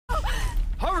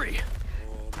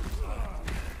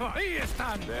Ahí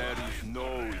están. There is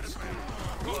no escape.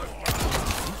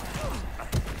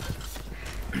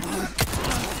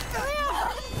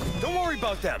 Don't worry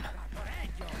about them.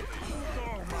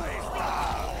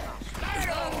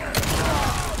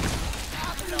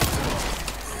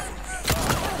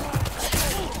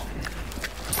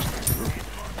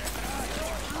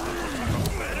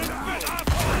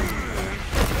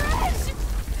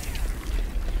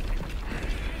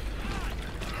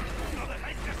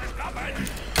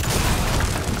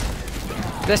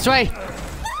 This way.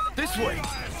 This way.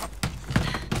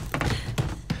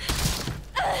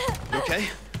 You okay?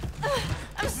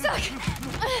 I'm stuck.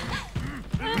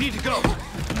 We need to go.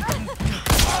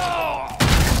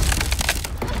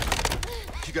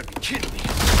 You gotta be kidding me.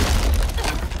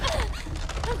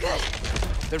 I'm good.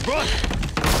 Then run.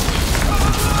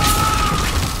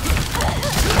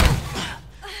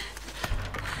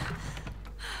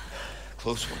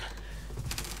 Close one.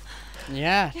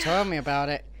 Yeah, tell me about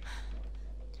it.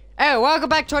 Oh, welcome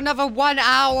back to another 1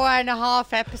 hour and a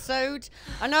half episode.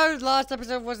 I know the last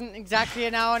episode wasn't exactly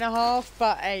an hour and a half,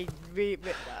 but I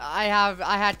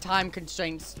had time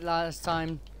constraints last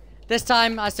time. This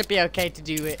time I should be okay to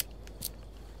do it.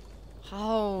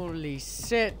 Holy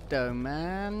shit, though,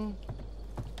 man.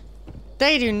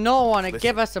 They do not want to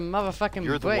give us a motherfucking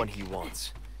You're break. the one he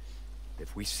wants.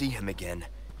 If we see him again,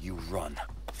 you run.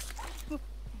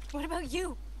 What about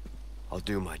you? I'll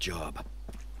do my job.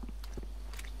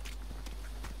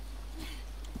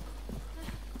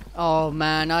 Oh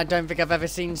man, I don't think I've ever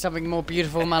seen something more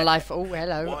beautiful in my life. Oh,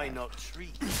 hello. Why not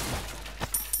treat?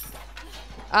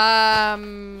 I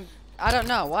don't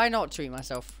know. Why not treat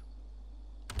myself?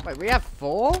 Wait, we have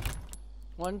 4?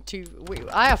 1, 2. Wait,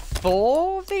 I have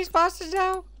 4 of these bastards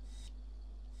now?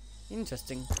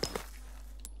 Interesting.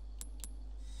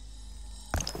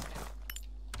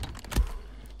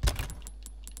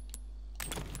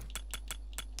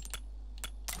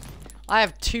 I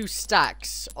have 2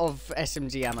 stacks of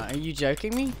SMG ammo. Are you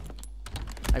joking me?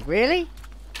 Like, really?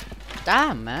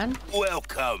 Damn, man.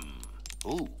 Welcome.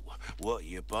 Ooh, what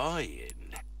you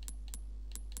buying?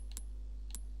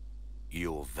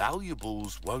 Your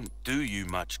valuables won't do you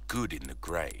much good in the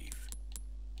grave.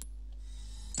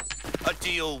 A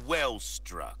deal well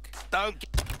struck. Don't get...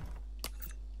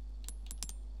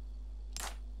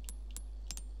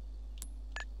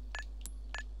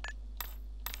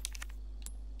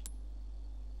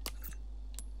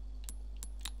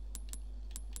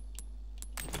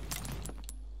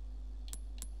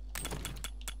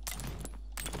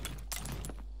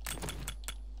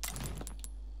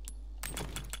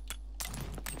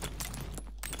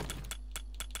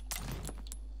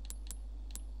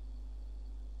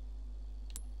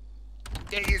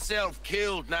 Get yourself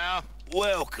killed now.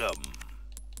 Welcome.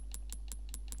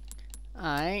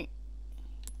 Alright.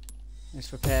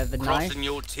 Let's repair the knife. Crossing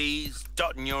your T's,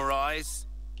 dotting your I's.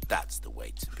 That's the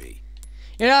way to be.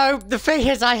 You know, the thing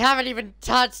is, I haven't even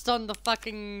touched on the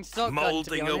fucking shotgun,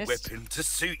 to be Molding a honest. weapon to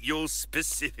suit your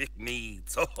specific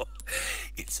needs. Oh,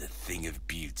 it's a thing of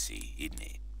beauty, isn't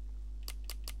it?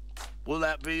 Will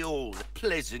that be all?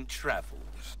 Pleasant travels.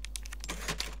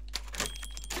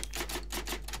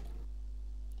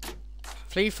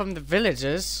 Flee from the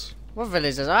villagers? What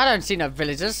villagers? I don't see no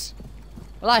villagers.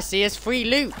 All I see is free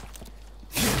loot.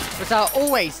 Which I'll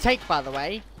always take, by the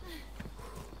way.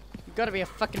 You gotta be a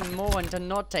fucking moron to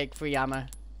not take free ammo.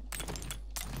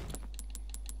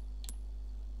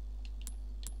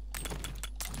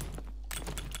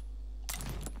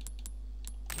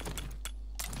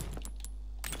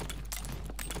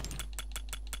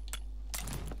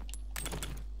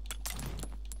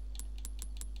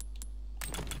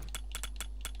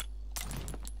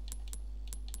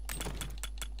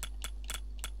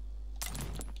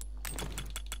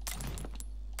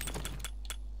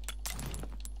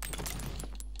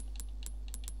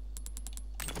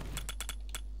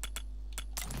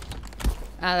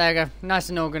 Ah, there we go. Nice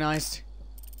and organised.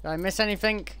 Did I miss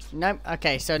anything? Nope.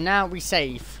 Okay, so now we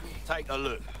save. Take a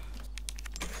look.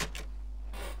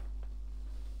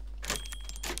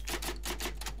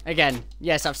 Again,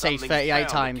 yes, I've saved Something 38 found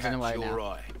to times in a catch row your now.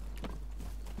 eye.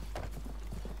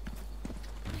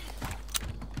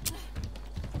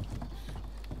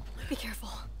 Be careful.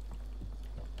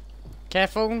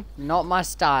 Careful, not my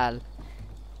style.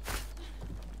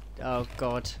 Oh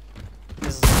god.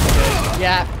 This is good.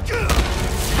 Yeah.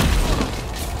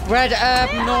 Red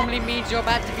herb normally means you're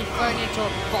about to be thrown into a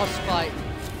boss fight.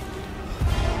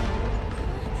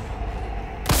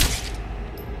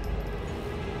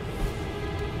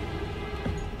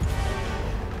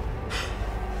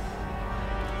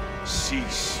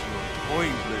 Cease your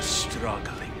pointless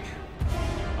struggling.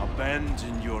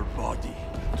 Abandon your body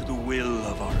to the will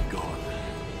of our God.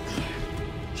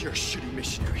 You're a shitty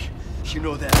missionary. You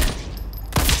know that.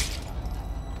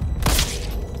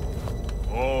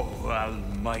 Oh,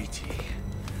 Almighty,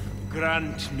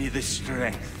 grant me the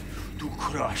strength to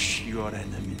crush your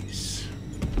enemies.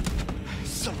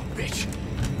 Son of a bitch.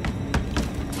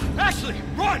 Ashley,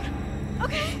 run!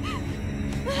 Okay.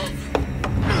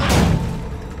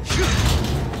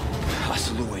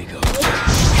 Hasta luego.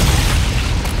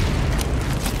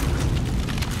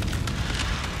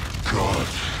 God,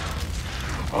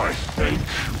 I thank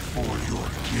you for your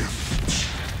gift.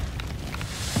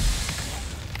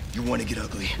 You want to get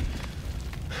ugly?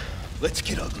 Let's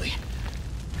get ugly.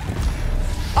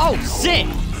 Oh, shit!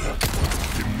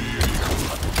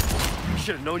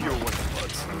 Should have known you were one of the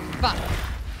bugs. Fuck.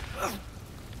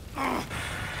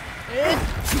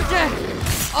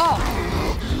 Oh,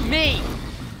 me.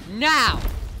 Now.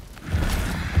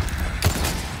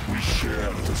 We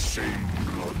share the same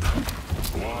blood.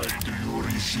 Why do you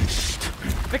resist?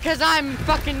 Because I'm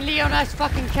fucking Leon S.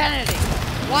 fucking Kennedy.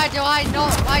 Why do I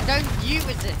not? Why don't you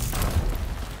resist?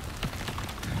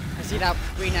 I see that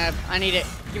green herb. I need it.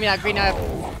 Give me that green herb.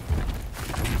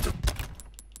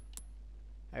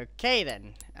 Okay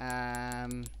then.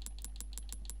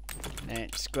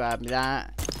 Let's grab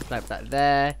that. Slap that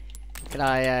there. Can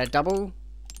I double?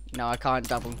 No, I can't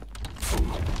double.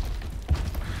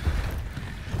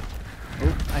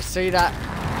 Oop, I see that.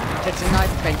 Kitchen knife,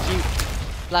 thank you.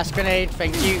 Blast grenade,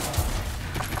 thank you.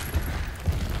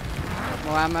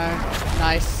 More ammo,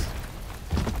 nice.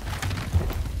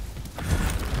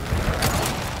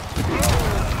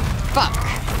 Fuck!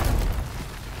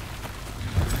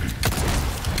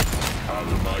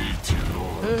 Almighty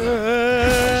Lord,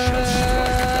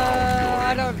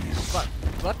 I don't.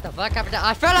 What the fuck happened?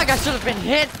 I felt like I should have been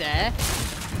hit there.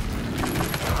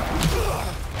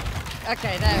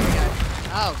 Okay, there we go.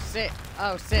 Oh, sit.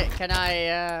 Oh, sit. Can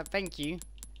I, thank you.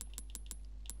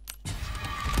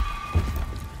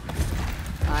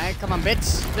 Alright, come on,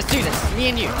 bits. Let's do this. Me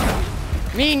and you.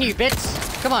 Me and you, bits.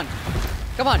 Come on.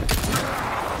 Come on.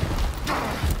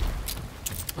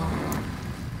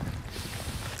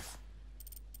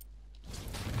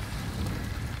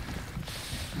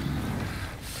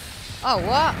 Oh,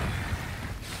 what?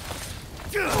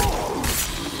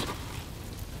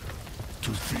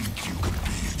 to think you could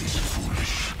be this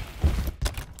foolish.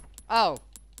 Oh,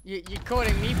 you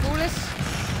calling me foolish?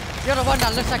 You're the one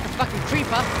that looks like a fucking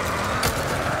creeper.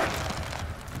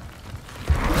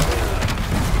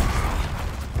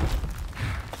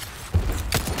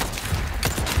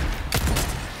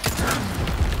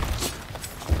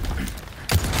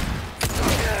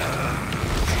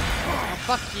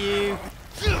 Fuck you.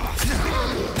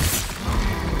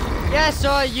 Yeah,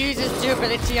 sure, uses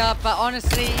durability up, but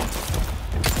honestly...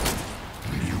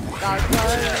 Don't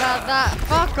worry about that.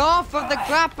 Fuck off of the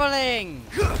grappling!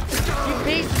 You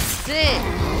piece of shit!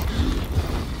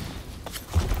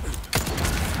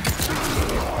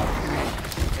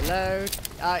 Reload.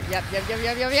 Yep.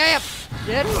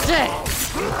 Yep, shit!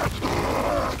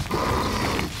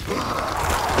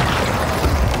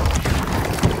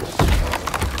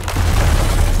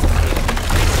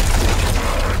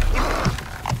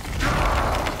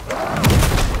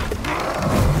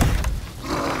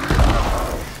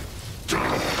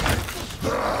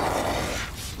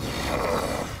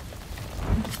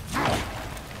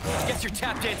 Guess your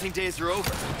tap dancing days are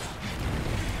over.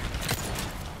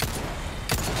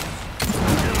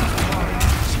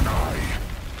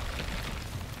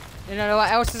 You know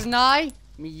what else is nigh?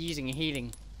 Me using a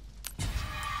healing.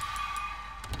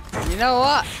 You know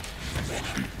what?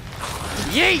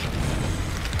 Yeet!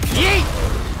 Yeet!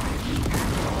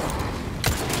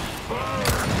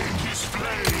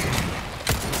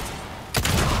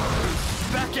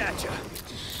 Back at ya.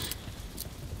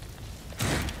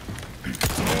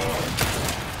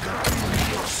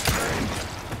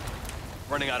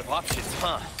 Running out of options,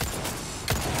 huh?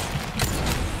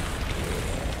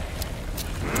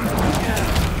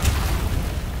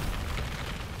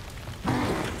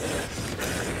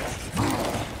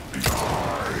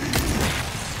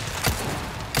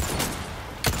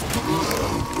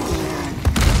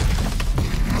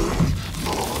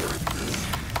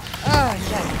 Oh,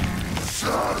 yeah.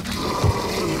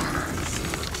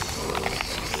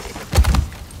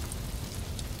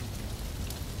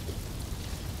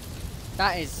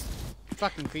 That is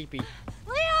fucking creepy.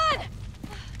 Leon!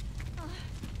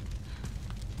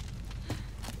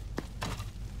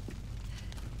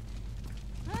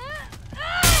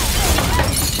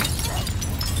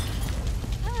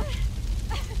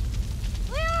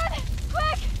 Leon!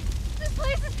 Quick! This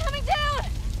place is coming down!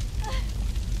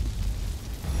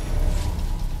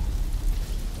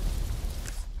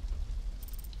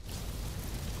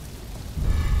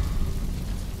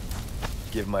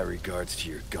 Give my regards to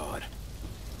your god.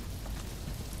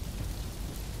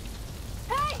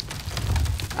 Hey!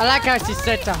 I like how she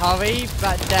said to hurry,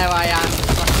 but there I am,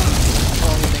 fucking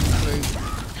rolling through.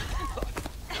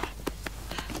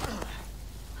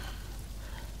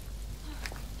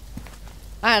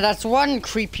 Ah, that's one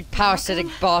creepy parasitic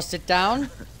bastard down.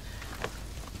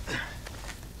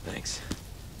 Thanks.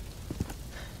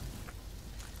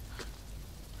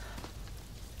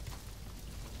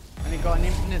 Only got an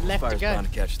infinite left to Fire's go. bound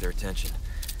to catch their attention.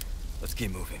 Let's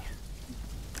keep moving.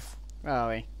 Where are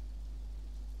we?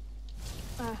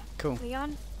 Cool.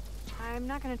 Leon, I'm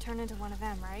not gonna turn into one of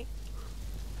them, right?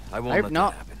 I won't Hope let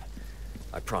not. that happen.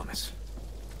 I promise.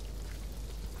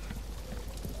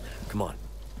 Come on.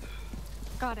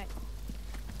 Got it.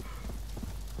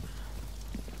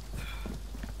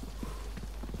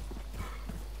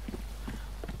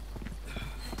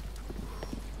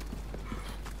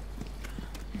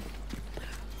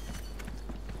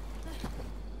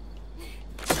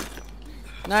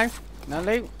 No? No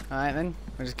loot? Alright then,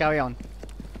 we'll just carry on.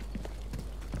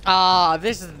 Ah,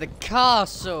 this is the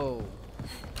castle!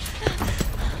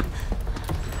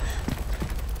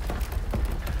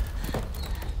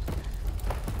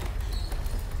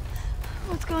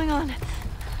 What's going on?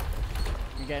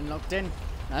 You're getting locked in.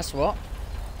 That's what.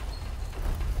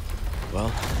 Well,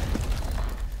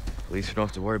 at least we don't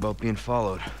have to worry about being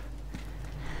followed.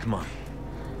 Come on.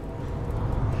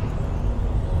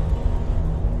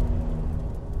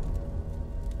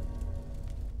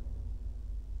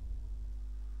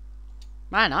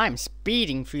 Man, I'm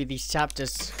speeding through these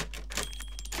chapters.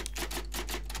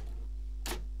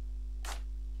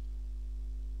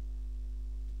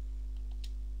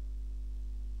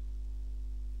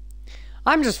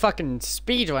 I'm just fucking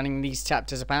speed running these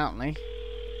chapters, apparently.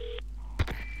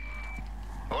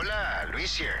 Hola,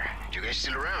 Luis here. You guys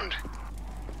still around?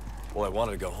 Well, I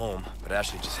wanted to go home, but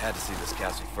Ashley just had to see this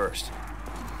castle first.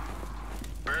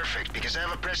 Perfect, because I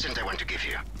have a present I want to give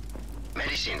you.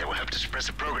 Medicine that will help to suppress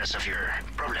the progress of your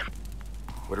problem.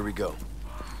 Where do we go?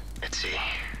 Let's see.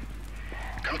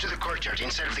 Come to the courtyard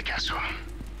inside of the castle.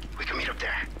 We can meet up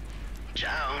there.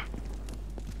 Ciao.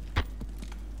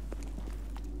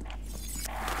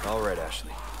 All right,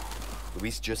 Ashley.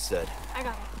 Luis just said. I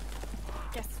got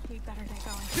it. Guess we better get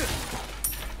going.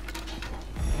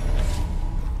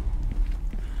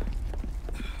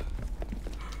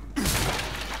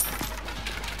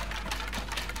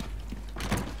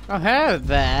 Oh, hello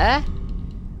there.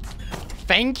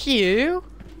 Thank you.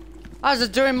 I was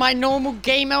just doing my normal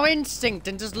gamer instinct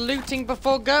and just looting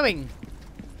before going.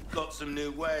 Got some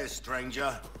new wares,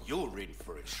 stranger. You're in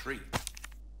for a treat.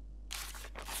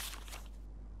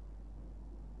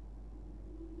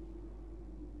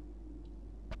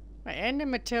 Wait, Anna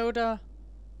Matilda.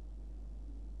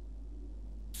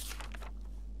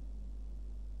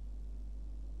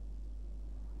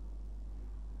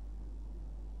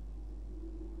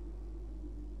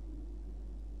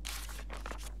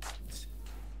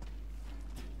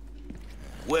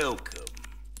 Welcome.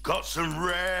 Got some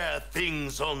rare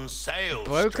things on sale,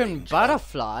 Broken stranger.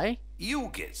 butterfly. You'll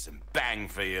get some bang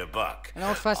for your buck. An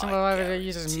old fashioned I whatever that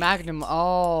uses guarantee. Magnum.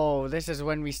 Oh, this is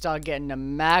when we start getting the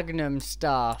Magnum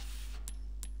stuff.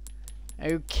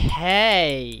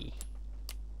 Okay.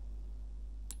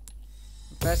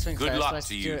 First things Good first, luck let's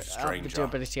to do you, up the stranger.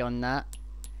 durability on that.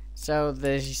 So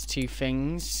these two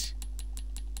things.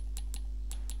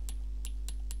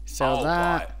 So I'll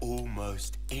that. buy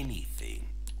almost anything.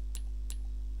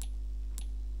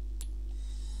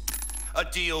 A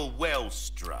deal well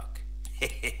struck.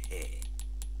 A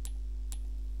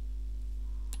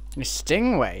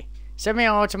Stingray.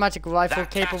 Semi-automatic rifle That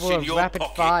capable cash in of your rapid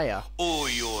pocket fire. Or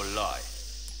your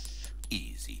life.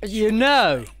 Easy. You choice,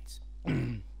 know.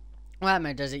 mate. What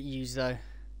ammo does it use though?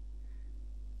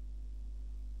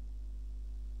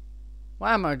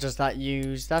 What ammo does that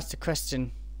use? That's the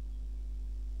question.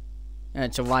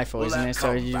 It's a rifle, Will isn't that it? So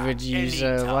come you back would use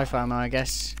anytime? rifle ammo, I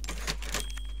guess.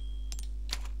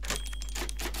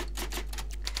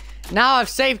 Now I've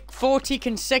saved 40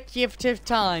 consecutive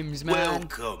times, man.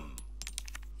 Welcome.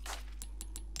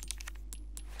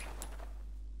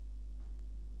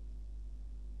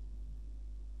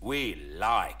 We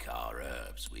like our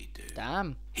herbs, we do.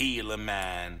 Damn. Heal a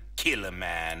man, kill a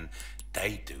man,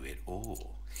 they do it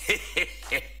all.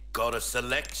 Got a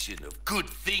selection of good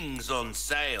things on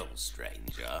sale,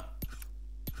 stranger.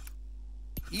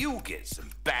 You'll get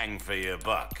some bang for your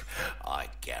buck, I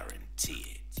guarantee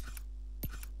it.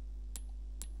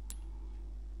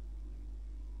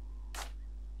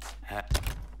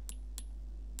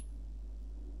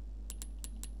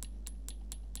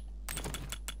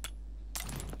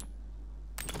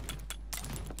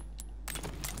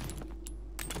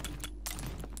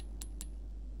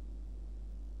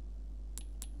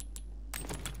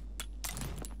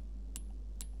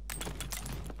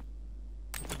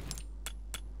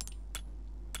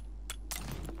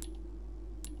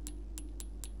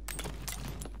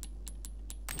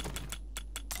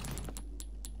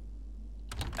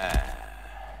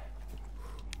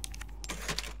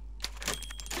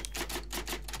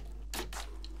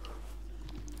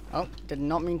 Oh, did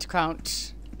not mean to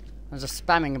count. I was just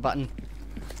spamming a button.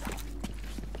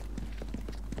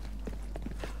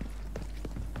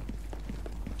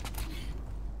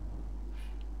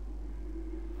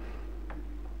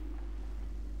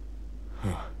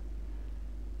 Huh.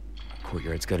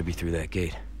 Courtyard's gotta be through that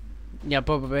gate. Yeah,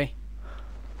 probably.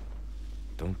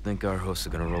 Don't think our hosts are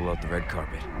gonna roll out the red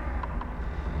carpet.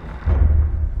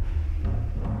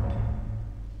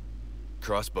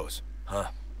 Crossbows, huh?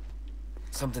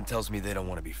 Something tells me they don't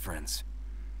want to be friends.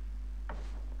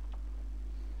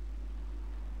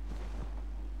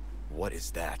 What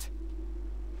is that?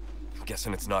 I'm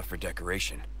guessing it's not for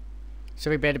decoration. So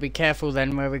we better be careful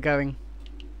then where we're going.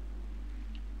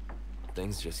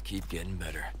 Things just keep getting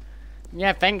better.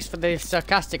 Yeah, thanks for the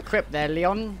sarcastic quip there,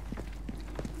 Leon.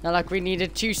 Not like we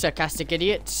needed 2 sarcastic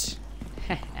idiots.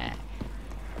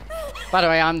 By the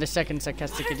way, I'm the second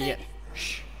sarcastic idiot.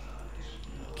 Shh.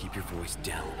 Keep your voice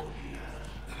down.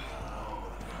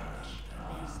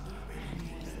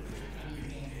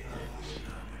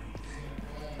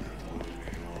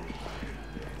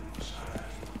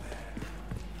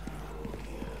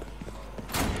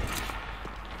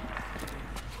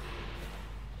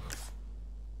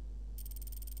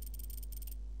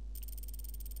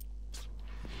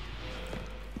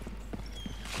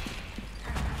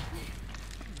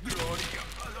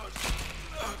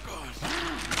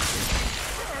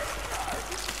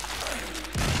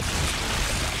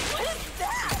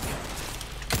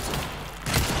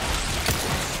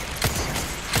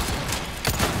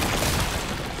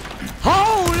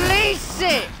 Holy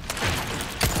shit!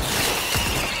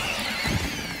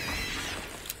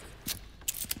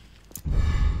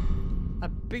 A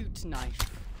boot knife.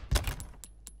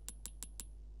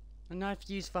 A knife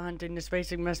used for hunting. This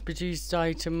basic mass-produced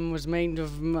item was made of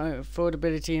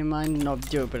affordability in mind, not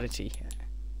durability.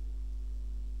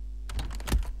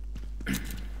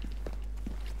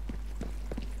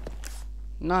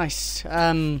 Nice.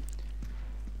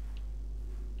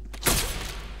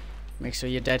 Make sure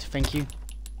you're dead, thank you.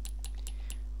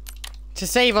 To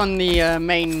save on the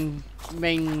main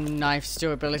knife's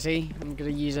durability, I'm gonna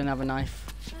use another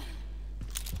knife.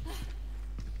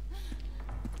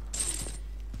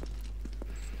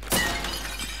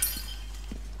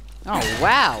 Oh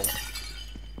wow!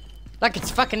 Like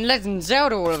it's fucking Legend of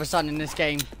Zelda all of a sudden in this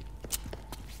game.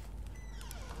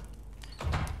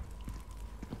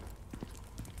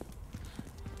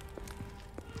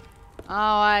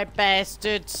 Alright,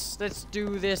 bastards. Let's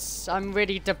do this. I'm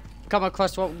ready to come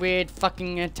across what weird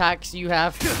fucking attacks you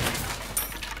have.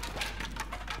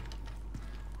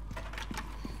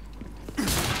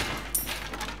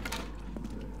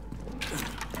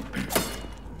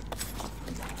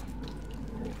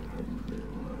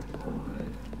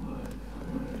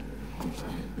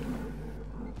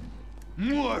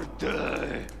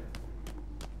 Muerte!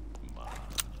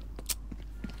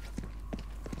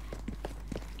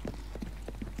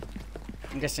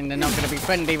 I'm guessing they're not gonna be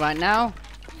friendly right now.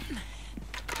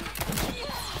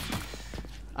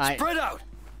 Alright, Spread out!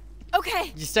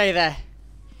 Okay. you stay there.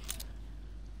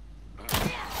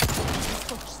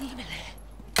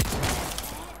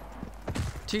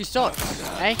 Two shots,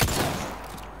 eh?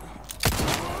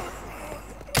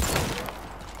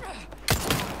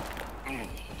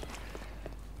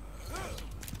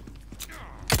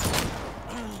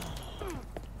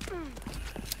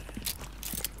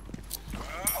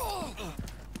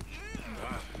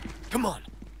 Come on!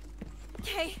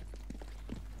 Okay.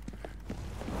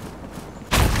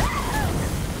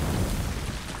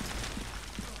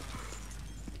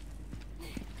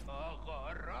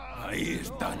 Ahí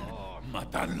están.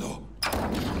 Matadlo.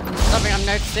 Something I'm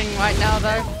noticing right now,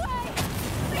 though.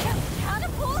 They have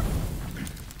catapults?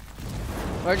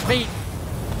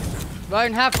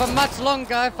 Won't have for much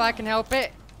longer if I can help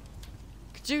it.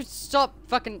 Could you stop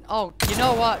fucking... Oh, you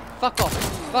know what? Fuck off.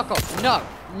 Fuck off. No.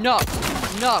 No.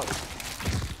 No.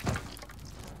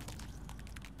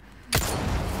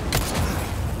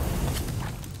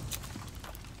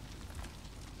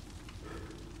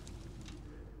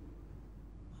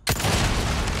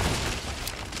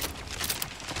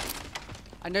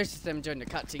 I noticed them during the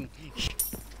cutscene.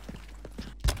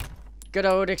 Good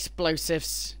old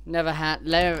explosives. Never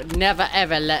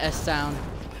ever let us down.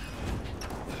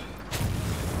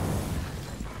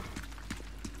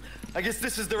 I guess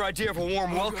this is their idea of a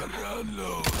warm welcome.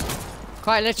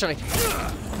 Quite literally.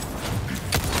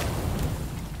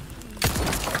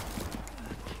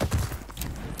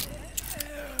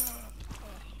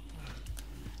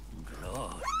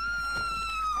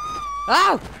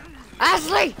 Oh!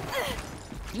 Ashley!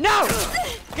 No!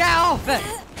 Get off it!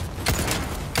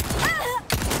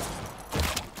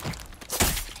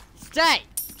 Stay!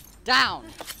 Down.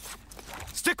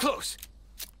 Stick close.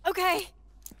 Okay.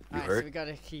 Alright, hurt? so we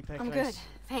gotta keep her I'm close. good.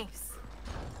 Thanks.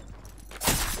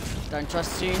 Don't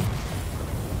trust you.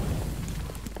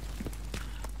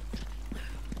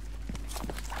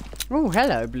 Oh,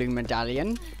 hello, blue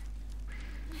medallion.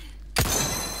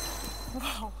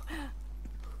 Whoa.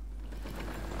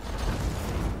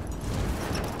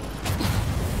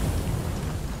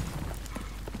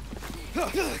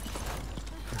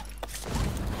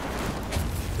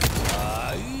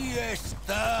 Ahí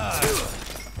está.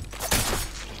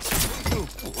 No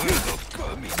puedo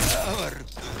caminar.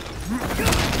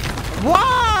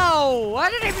 Whoa! I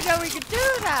didn't even know we could do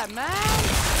that, man.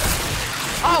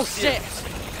 Oh shit!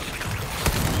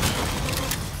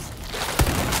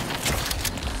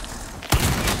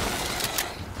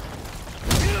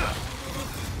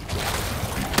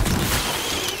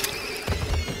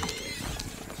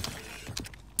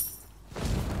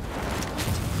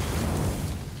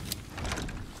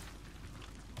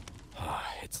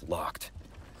 It's locked.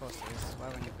 Of course it is. Why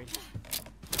wouldn't it be?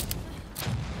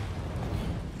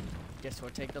 Guess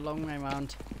we'll take the long way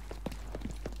round.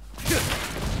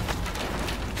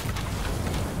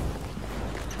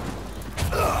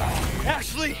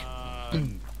 Ashley!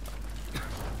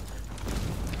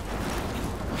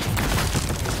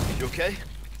 You okay?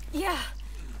 Yeah.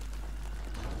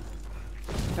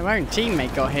 Their own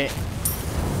teammate got hit.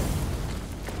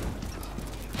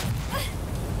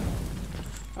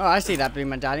 Oh, I see that blue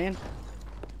medallion.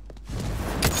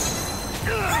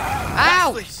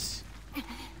 Ow!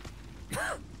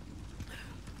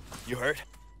 You hurt?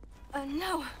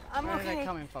 No, I'm Where are okay. they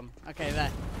coming from? Okay, there.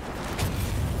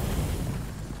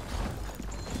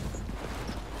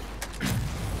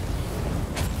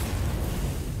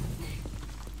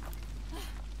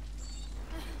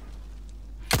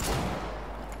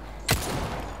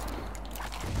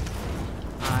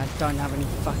 I don't have any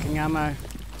fucking ammo.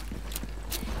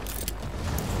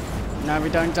 No, we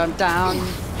don't jump down.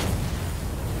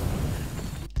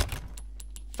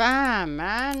 Fam,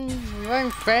 man. Your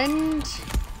own friend.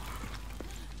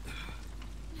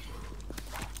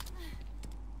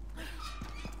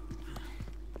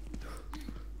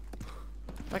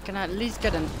 If I can at least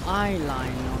get an eye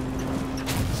line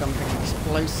on something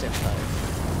explosive, though.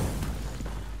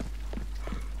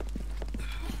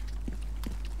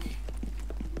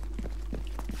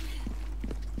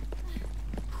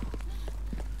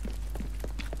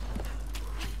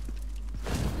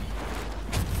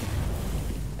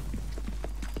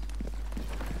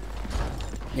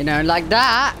 You know, like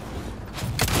that.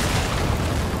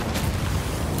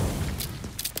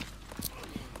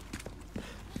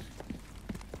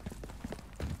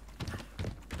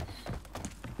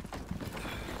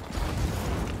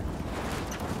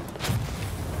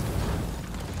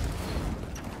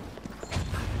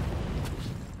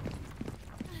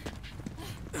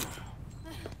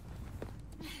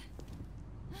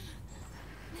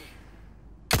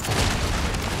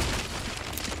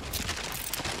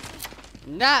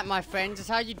 That, my friends, is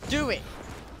how you do it.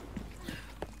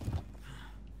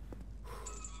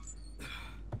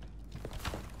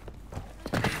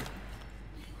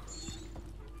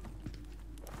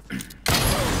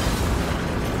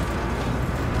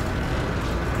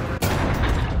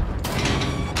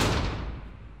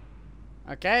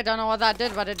 Okay, don't know what that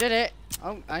did, but it did it.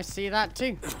 Oh, I see that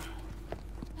too.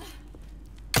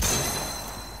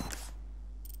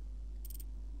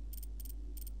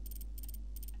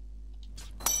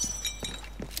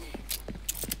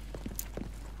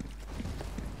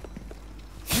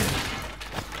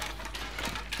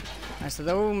 So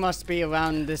they all must be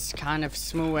around this kind of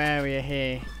small area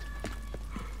here.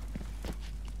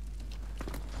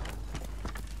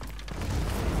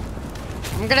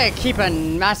 I'm gonna keep a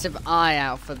massive eye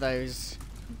out for those.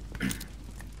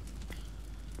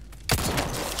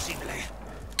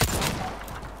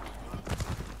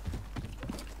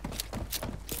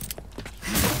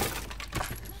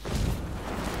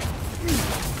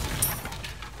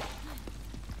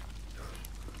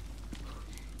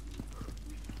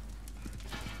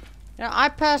 You know, I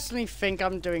personally think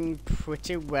I'm doing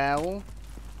pretty well,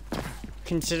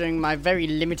 considering my very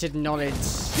limited knowledge.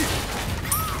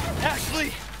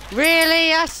 Ashley!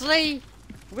 Really, Ashley?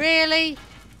 Really?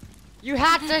 You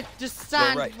had to just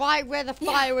stand right where the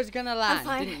fire was gonna land,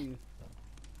 fine. didn't you?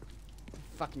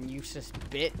 Fucking useless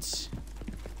bitch.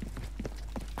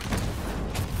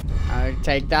 I'll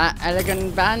take that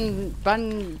elegant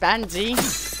bandsy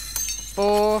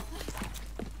for...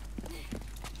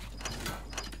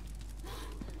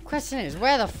 Question is,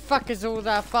 where the fuck is all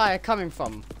that fire coming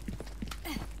from?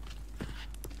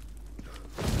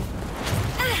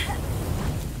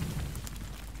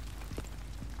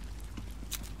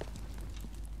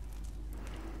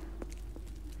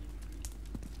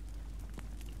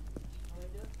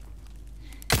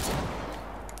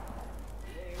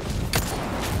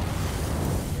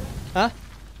 Huh?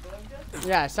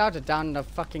 Yeah, I shouted down the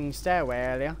fucking stairway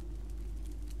earlier.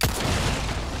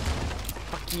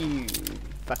 Fuck you,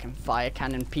 fucking fire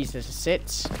cannon pieces of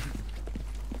shit.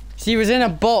 She was in a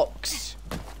box.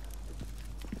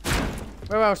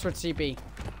 Where else would she be?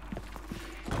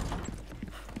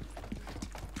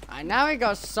 Alright, now we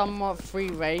got somewhat free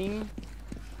reign.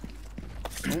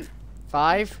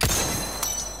 5.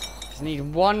 Just need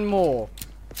one more.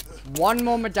 One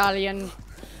more medallion.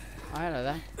 Oh, hello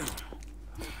there.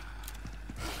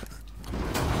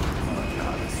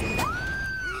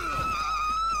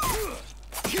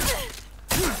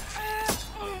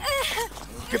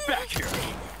 Get back here!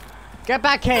 Get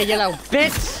back here, you little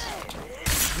bitch!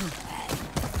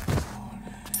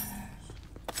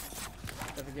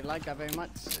 Don't think you like that very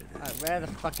much. Alright, where the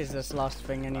fuck is this last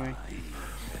thing anyway?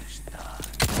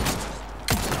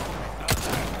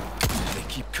 They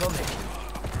keep coming.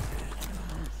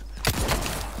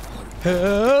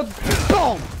 Boom!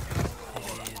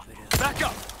 Back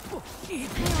up!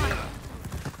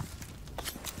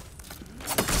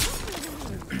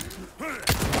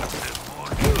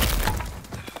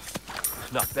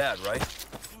 Not bad, right?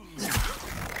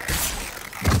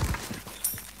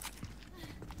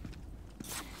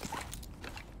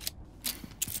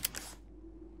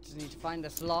 Just need to find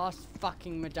this last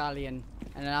fucking medallion,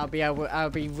 and then I'll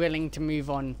be willing to move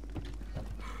on.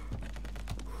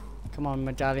 Come on,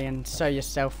 medallion, show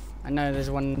yourself. I know there's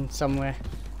one somewhere.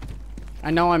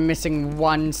 I know I'm missing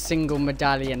one single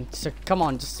medallion, so come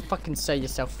on, just fucking show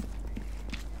yourself.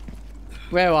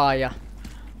 Where are ya?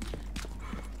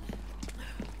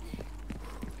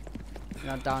 You're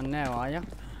not down there, are ya?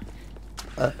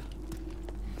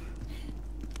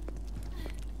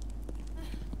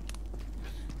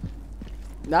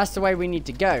 That's the way we need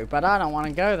to go, but I don't want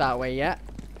to go that way yet.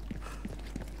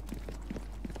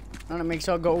 I want to make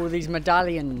sure I got all these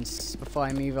medallions before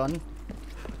I move on.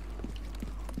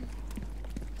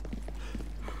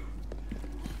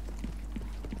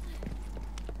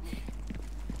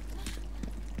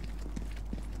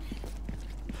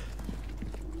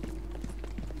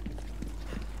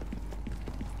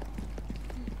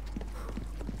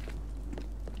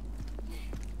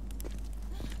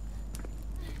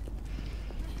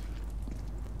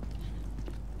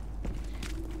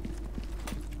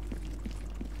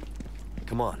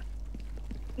 Come on.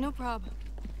 No problem.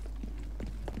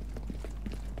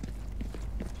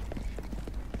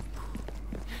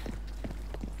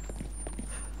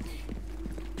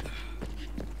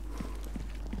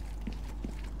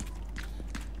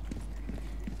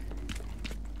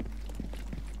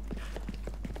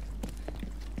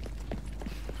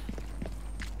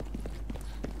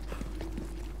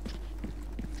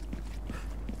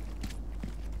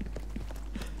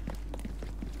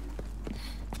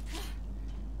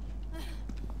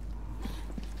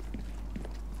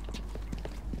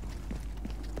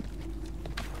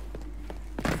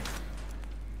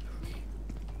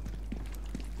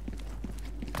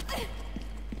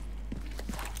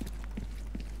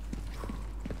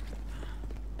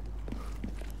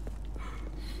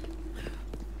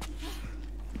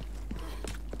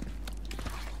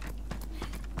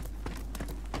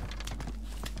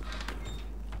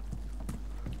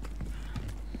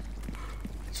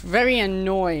 It's very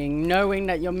annoying knowing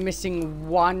that you're missing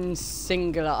one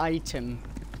singular item.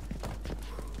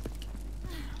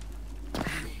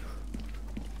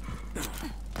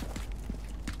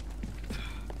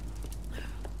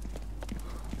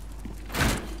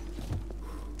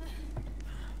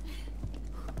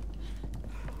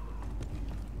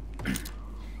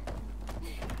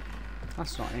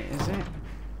 That's not it, is it?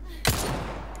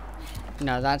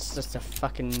 No, that's just a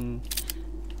fucking...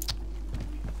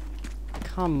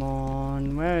 Come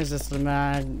on, where is this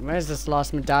man? Where's this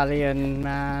last medallion,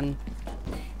 man?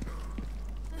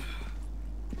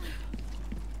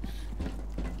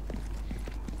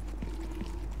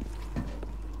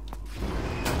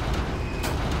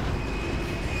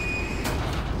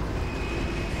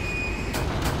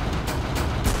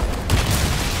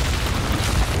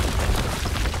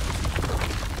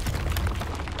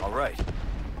 All right.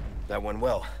 That went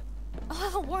well. A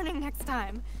little warning next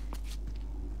time.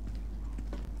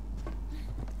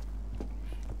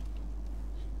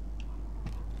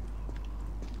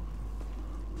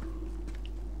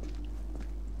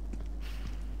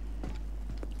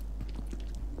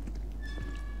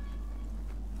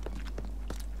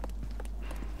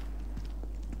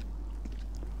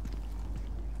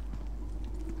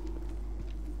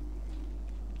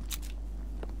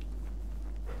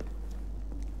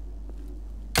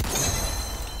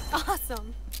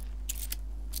 Awesome.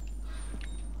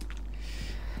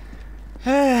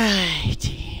 Alright.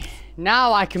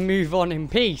 Now I can move on in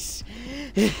peace.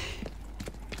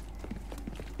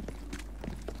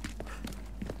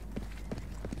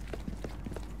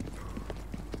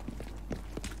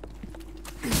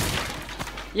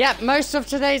 Yep, most of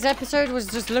today's episode was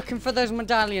just looking for those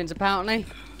medallions, apparently.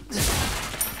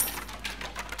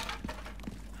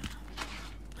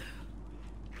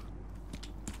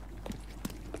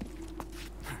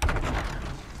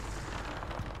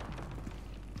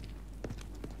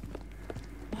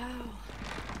 Wow.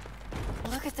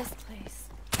 Look at this place.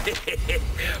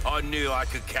 I knew I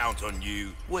could count on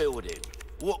you. Well then,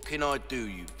 what can I do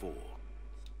you for?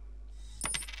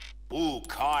 All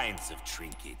kinds of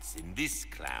trinkets in this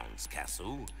clown's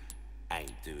castle.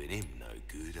 Ain't doing him no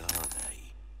good, are they?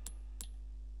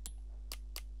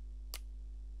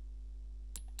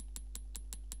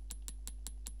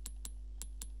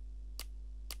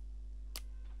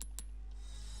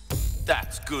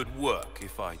 That's good work,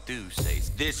 if I do say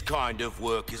so. This kind of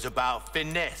work is about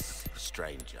finesse,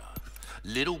 stranger.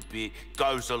 Little bit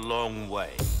goes a long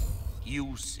way.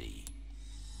 You'll see.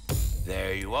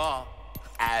 There you are.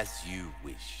 As you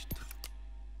wished.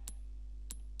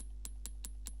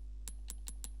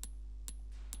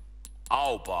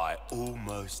 I'll buy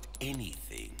almost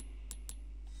anything.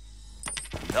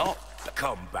 Not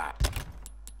come back.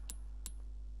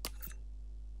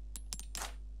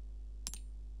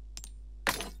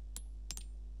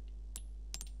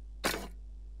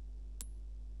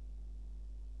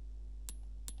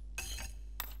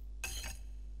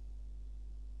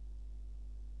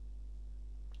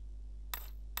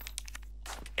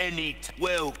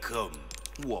 Welcome.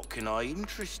 What can I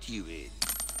interest you in?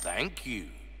 Thank you.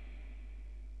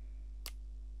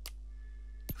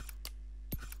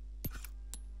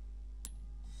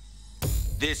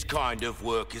 This kind of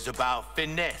work is about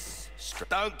finesse.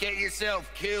 Don't get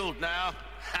yourself killed now.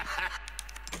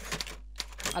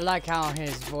 I like how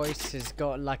his voice has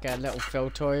got like a little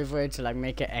filter over it to like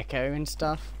make it echo and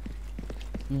stuff.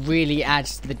 Really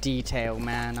adds to the detail,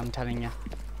 man, I'm telling you.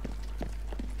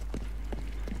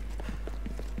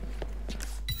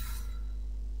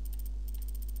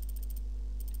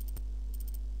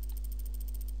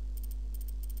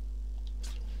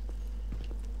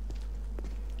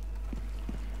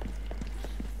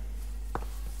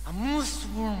 A most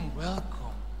warm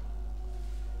welcome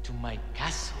to my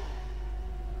castle.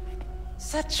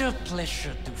 Such a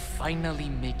pleasure to finally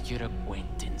make your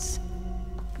acquaintance,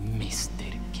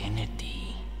 Mr.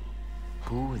 Kennedy.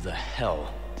 Who the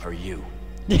hell are you?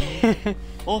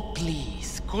 Oh,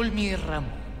 please, call me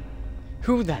Ramon.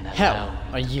 Who the And hell allow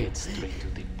are me to you? get straight to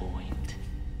the point.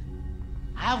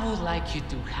 I would like you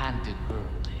to hand the girl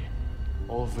there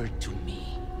over to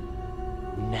me.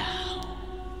 Now.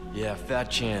 Yeah, fat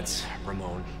chance,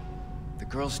 Ramon. The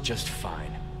girl's just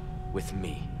fine. With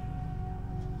me.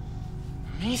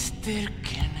 Mr.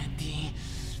 Kennedy,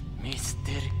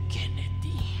 Mr.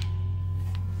 Kennedy.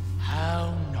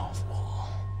 How novel.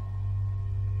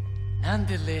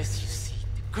 Nonetheless, you see,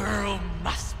 the girl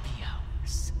must be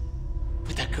ours.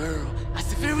 With a girl as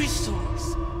the very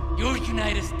source, your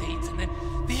United States and then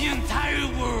the entire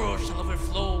world shall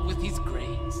overflow with his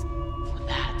grace. For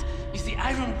that is the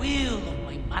iron will of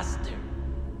my master,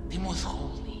 the most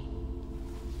holy,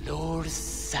 Lord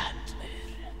Sadler.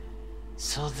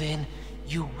 So then,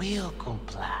 you will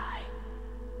comply,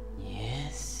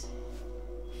 yes?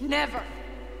 Never.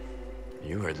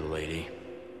 You heard the lady.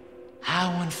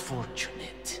 How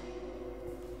unfortunate.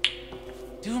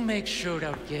 Do make sure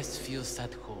our guest feels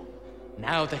at home,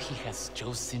 now that he has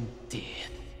chosen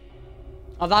death.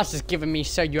 Oh, that's just giving me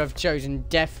so you have chosen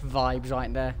death vibes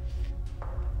right there.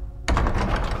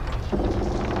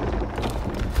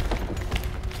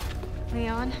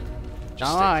 Leon?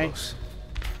 Just Alright. stay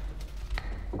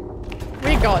close.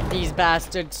 We got these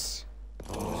bastards.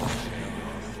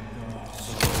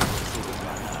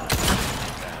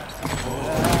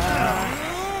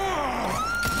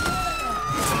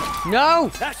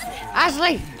 No!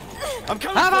 Ashley! I'm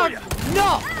coming How for about you!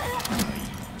 not?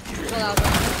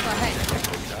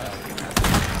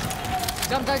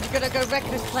 Sometimes you gotta go wreck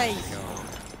this place.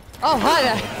 Oh, hi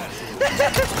there!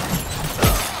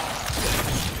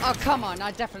 Oh, come on,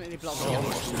 I definitely blocked you.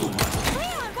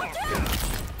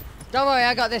 Don't worry,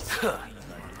 I got this. Do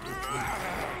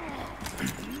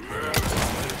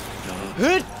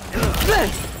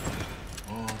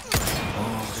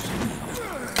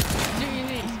your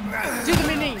knees. Do them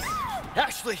in knees.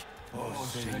 Ashley!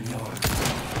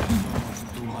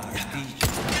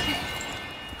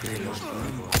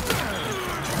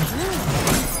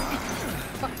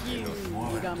 Fuck you,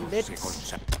 you dumb bitch.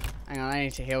 Hang on, I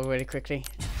need to heal really quickly.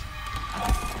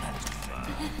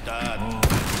 Give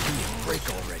me a break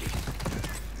already.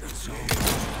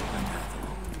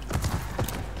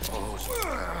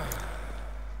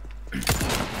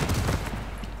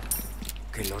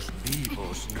 Que los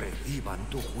vivos reciban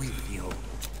tu juicio.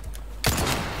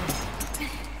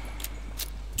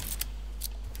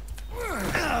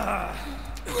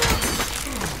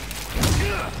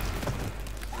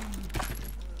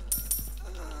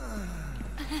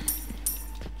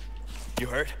 You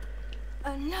hurt?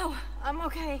 No, I'm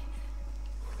okay.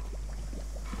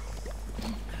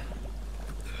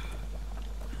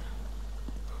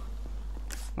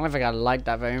 I don't think I like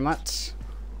that very much.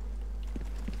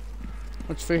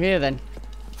 What's through here then?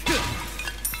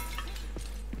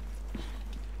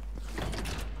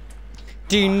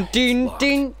 Ding ding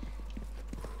ding.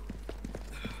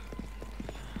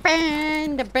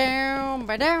 Bam bam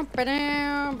ba-dum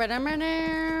ba-dum ba-dum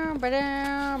ba-dum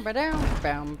ba-dum ba-dum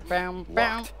bam bam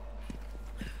bam.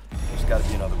 There's gotta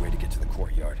be another way to get to the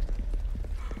courtyard.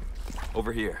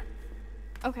 Over here.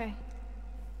 Okay.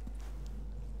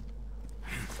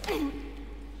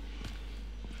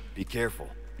 Be careful.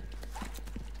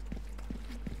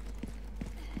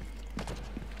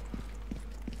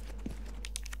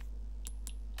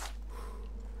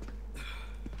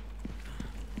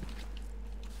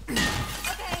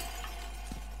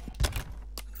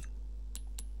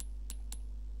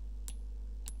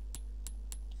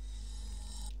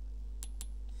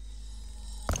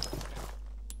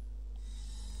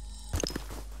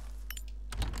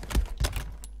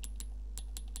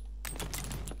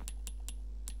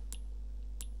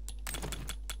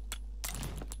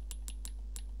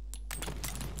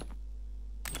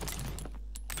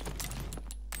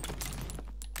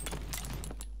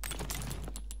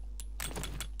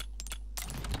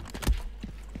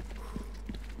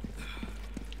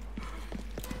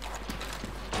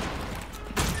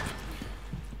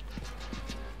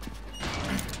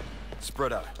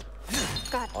 Spread out.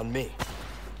 Got it. On me.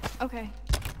 Okay.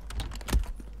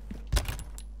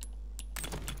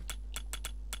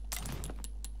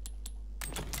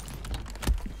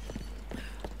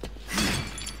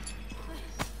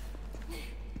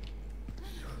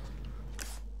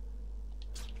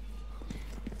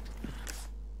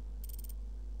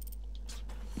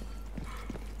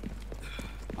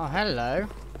 Oh, hello.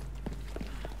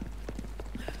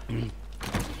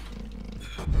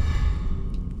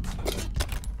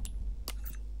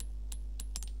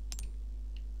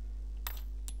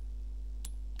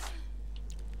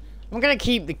 I'm gonna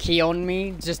keep the key on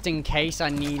me just in case I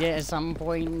need it at some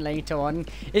point later on.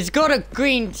 It's got a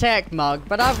green tech mug,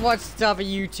 but I've watched other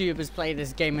YouTubers play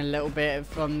this game a little bit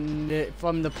from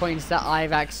the points that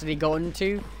I've actually gotten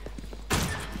to.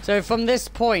 So from this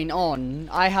point on,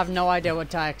 I have no idea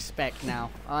what to expect now.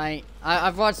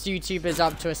 I've watched YouTubers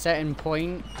up to a certain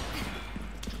point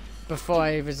before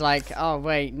I was like, oh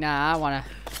wait, nah, I wanna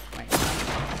wait.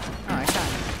 Oh, I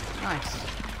can. Nice.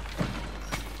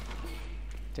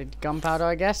 Did gunpowder,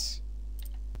 I guess.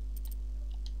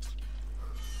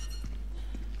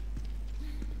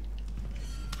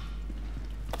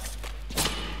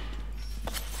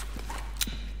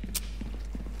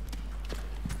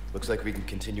 Looks like we can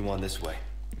continue on this way.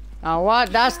 Oh,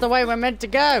 what? That's the way we're meant to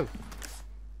go.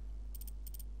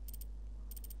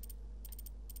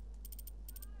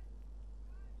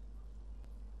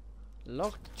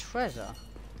 Locked treasure.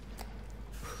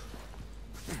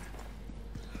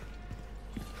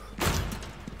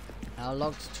 How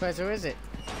locked treasure is it?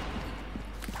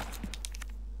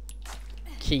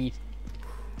 Key.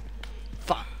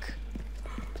 Fuck.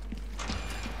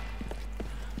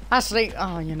 Actually,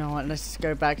 oh, you know what? Let's just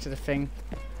go back to the thing.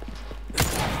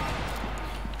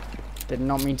 Did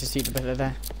not mean to see the bit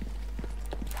there.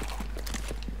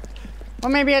 Or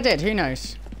maybe I did. Who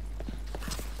knows?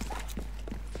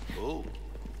 Oh,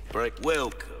 Break,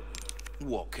 welcome.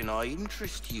 What can I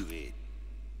interest you in?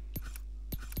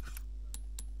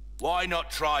 Why not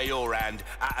try your hand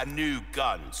at a new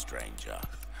gun, stranger?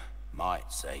 Might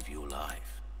save your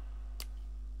life.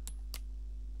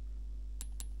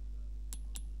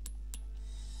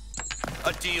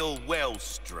 A deal well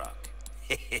struck.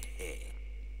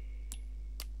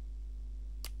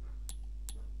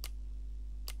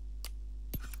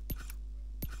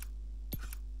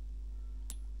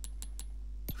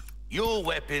 Your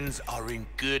weapons are in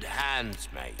good hands,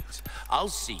 mate. I'll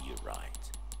see you right.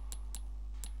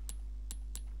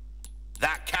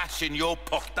 That cash in your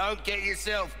pocket. Don't get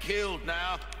yourself killed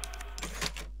now.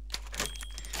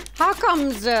 How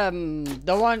comes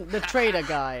the trader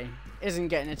guy isn't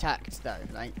getting attacked though?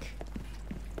 Like,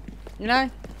 you know?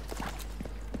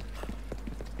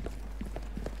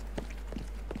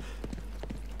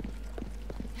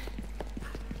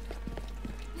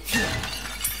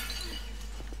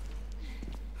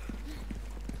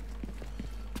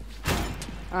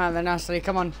 Alright then, Ashley,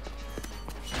 come on.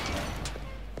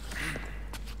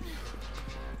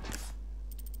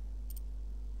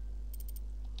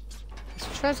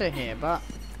 There's treasure here, but...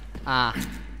 Ah.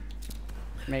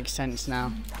 Makes sense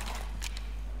now.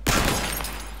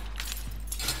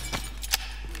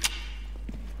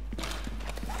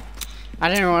 I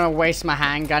don't want to waste my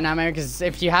handgun ammo, because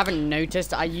if you haven't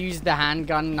noticed, I use the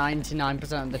handgun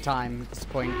 99% of the time at this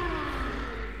point.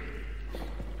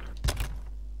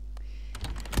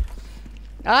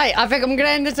 Alright, I think I'm gonna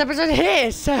end this episode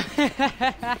here, so...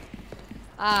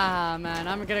 Ah, man,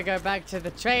 I'm gonna go back to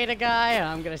the trader guy, and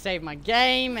I'm gonna save my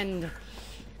game, and...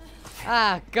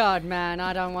 Ah, God, man,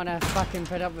 I don't want to fucking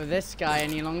put up with this guy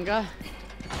any longer.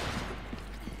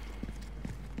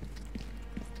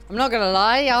 I'm not gonna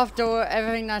lie, after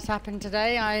everything that's happened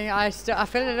today, I feel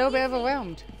a little bit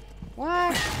overwhelmed.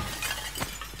 What?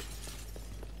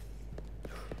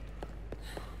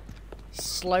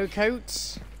 Slow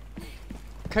coats?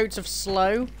 Coats of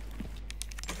slow?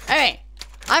 Hey,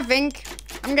 I think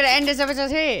I'm gonna end this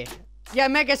episode here. Yeah,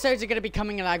 megasodes are gonna be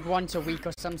coming like once a week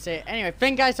or some shit. Anyway,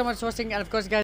 thank you guys so much for watching, and of course, guys.